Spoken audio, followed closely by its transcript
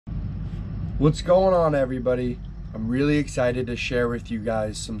What's going on, everybody? I'm really excited to share with you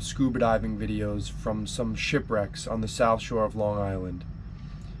guys some scuba diving videos from some shipwrecks on the south shore of Long Island.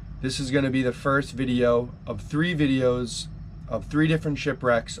 This is going to be the first video of three videos of three different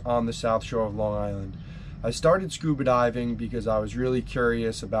shipwrecks on the south shore of Long Island. I started scuba diving because I was really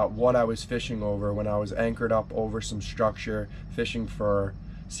curious about what I was fishing over when I was anchored up over some structure fishing for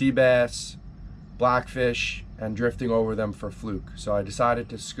sea bass, blackfish, and drifting over them for fluke. So I decided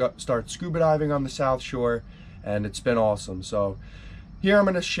to start scuba diving on the south shore, and it's been awesome. So here I'm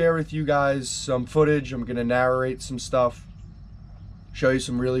going to share with you guys some footage. I'm going to narrate some stuff, show you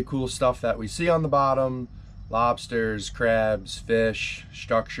some really cool stuff that we see on the bottom: lobsters, crabs, fish,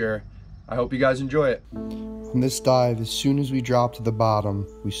 structure. I hope you guys enjoy it. On this dive, as soon as we dropped to the bottom,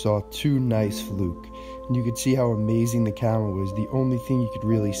 we saw two nice fluke. And you could see how amazing the camera was. The only thing you could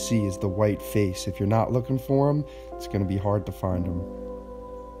really see is the white face. If you're not looking for them, it's going to be hard to find them.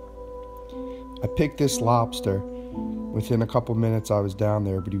 I picked this lobster. Within a couple minutes I was down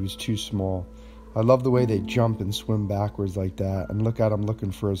there, but he was too small. I love the way they jump and swim backwards like that. And look at him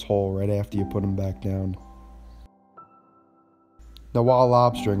looking for his hole right after you put him back down. Now while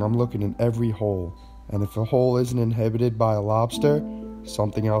lobstering, I'm looking in every hole. And if a hole isn't inhabited by a lobster,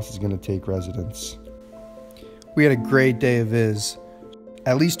 something else is going to take residence. We had a great day of viz,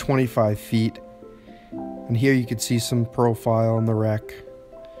 at least 25 feet. And here you could see some profile on the wreck.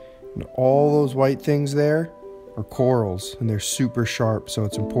 And all those white things there are corals, and they're super sharp, so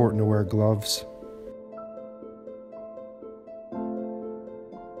it's important to wear gloves.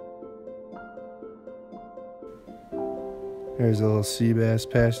 There's a little sea bass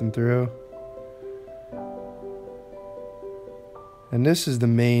passing through. And this is the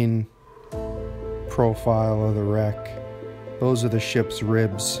main profile of the wreck. Those are the ship's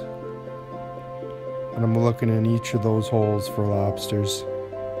ribs. And I'm looking in each of those holes for lobsters.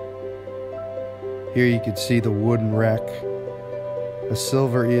 Here you can see the wooden wreck, a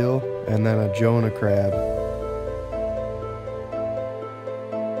silver eel, and then a Jonah crab.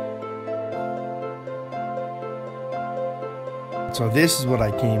 So this is what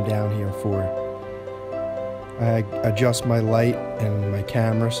I came down here for. I adjust my light and my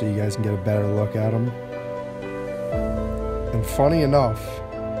camera so you guys can get a better look at them. And funny enough,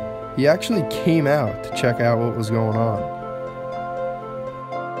 he actually came out to check out what was going on.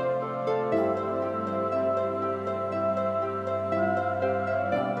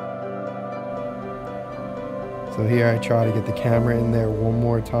 So here I try to get the camera in there one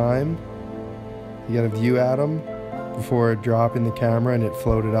more time. You get a view at him before dropping the camera, and it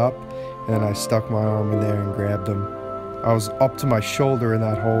floated up. And then I stuck my arm in there and grabbed him. I was up to my shoulder in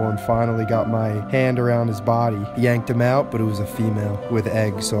that hole and finally got my hand around his body. Yanked him out, but it was a female with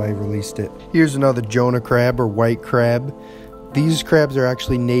eggs, so I released it. Here's another Jonah crab, or white crab. These crabs are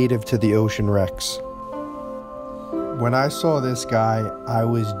actually native to the ocean wrecks. When I saw this guy, I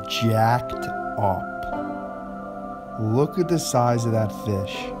was jacked up. Look at the size of that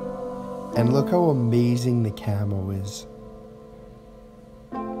fish. And look how amazing the camo is.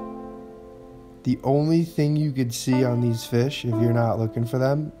 The only thing you could see on these fish, if you're not looking for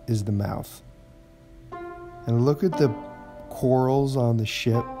them, is the mouth. And look at the corals on the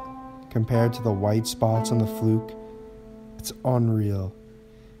ship compared to the white spots on the fluke. It's unreal.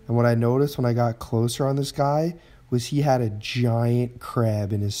 And what I noticed when I got closer on this guy was he had a giant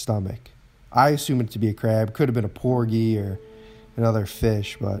crab in his stomach. I assumed it to be a crab. Could have been a porgy or another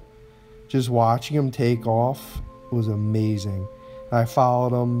fish, but just watching him take off was amazing. I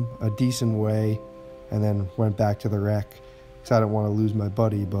followed him a decent way and then went back to the wreck because I didn't want to lose my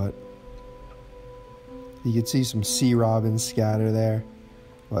buddy, but you could see some sea robins scatter there.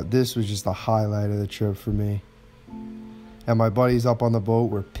 But this was just the highlight of the trip for me. And my buddies up on the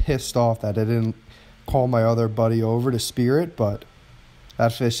boat were pissed off that I didn't call my other buddy over to spear it, but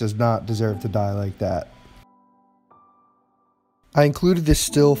that fish does not deserve to die like that. I included this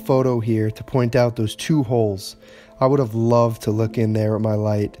still photo here to point out those two holes. I would have loved to look in there with my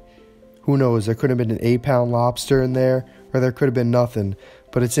light. Who knows, there could have been an 8-pound lobster in there, or there could have been nothing.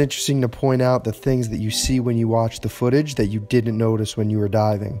 But it's interesting to point out the things that you see when you watch the footage that you didn't notice when you were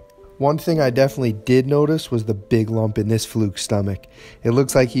diving. One thing I definitely did notice was the big lump in this fluke's stomach. It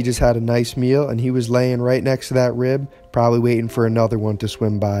looks like he just had a nice meal and he was laying right next to that rib, probably waiting for another one to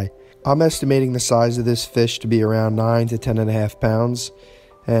swim by. I'm estimating the size of this fish to be around 9 to 10.5 pounds.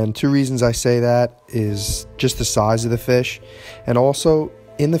 And two reasons I say that is just the size of the fish, and also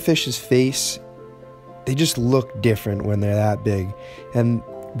in the fish's face, they just look different when they're that big. And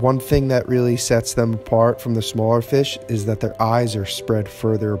one thing that really sets them apart from the smaller fish is that their eyes are spread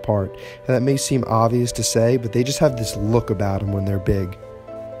further apart. And that may seem obvious to say, but they just have this look about them when they're big.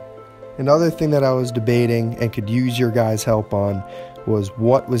 Another thing that I was debating and could use your guys' help on was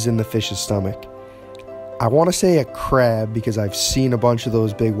what was in the fish's stomach. I want to say a crab because I've seen a bunch of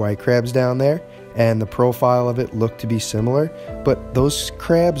those big white crabs down there and the profile of it looked to be similar, but those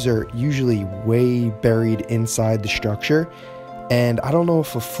crabs are usually way buried inside the structure, and I don't know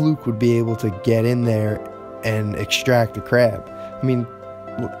if a fluke would be able to get in there and extract the crab. I mean,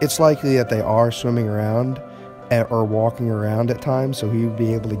 it's likely that they are swimming around or walking around at times, so he would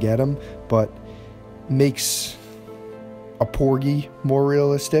be able to get them, but makes a porgy more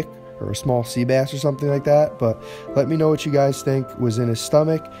realistic, or a small sea bass or something like that. But let me know what you guys think was in his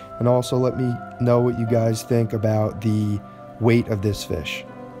stomach, and also let me know what you guys think about the weight of this fish.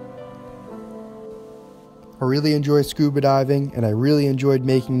 I really enjoy scuba diving, and I really enjoyed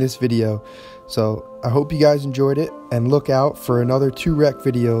making this video, so I hope you guys enjoyed it, and look out for another 2 rec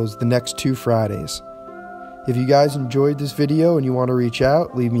videos the next 2 Fridays. If you guys enjoyed this video and you want to reach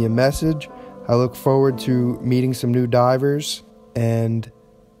out, leave me a message. I look forward to meeting some new divers, and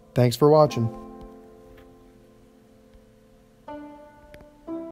thanks for watching.